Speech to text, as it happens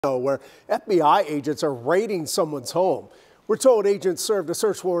Where FBI agents are raiding someone's home. We're told agents served a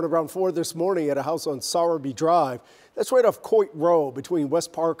search warrant around 4 this morning at a house on Sowerby Drive. That's right off Coit Road between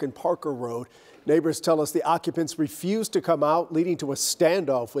West Park and Parker Road. Neighbors tell us the occupants refused to come out, leading to a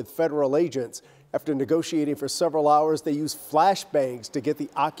standoff with federal agents. After negotiating for several hours, they used flashbangs to get the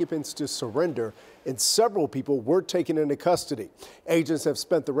occupants to surrender, and several people were taken into custody. Agents have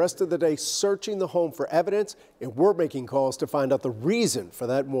spent the rest of the day searching the home for evidence, and we're making calls to find out the reason for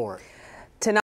that warrant.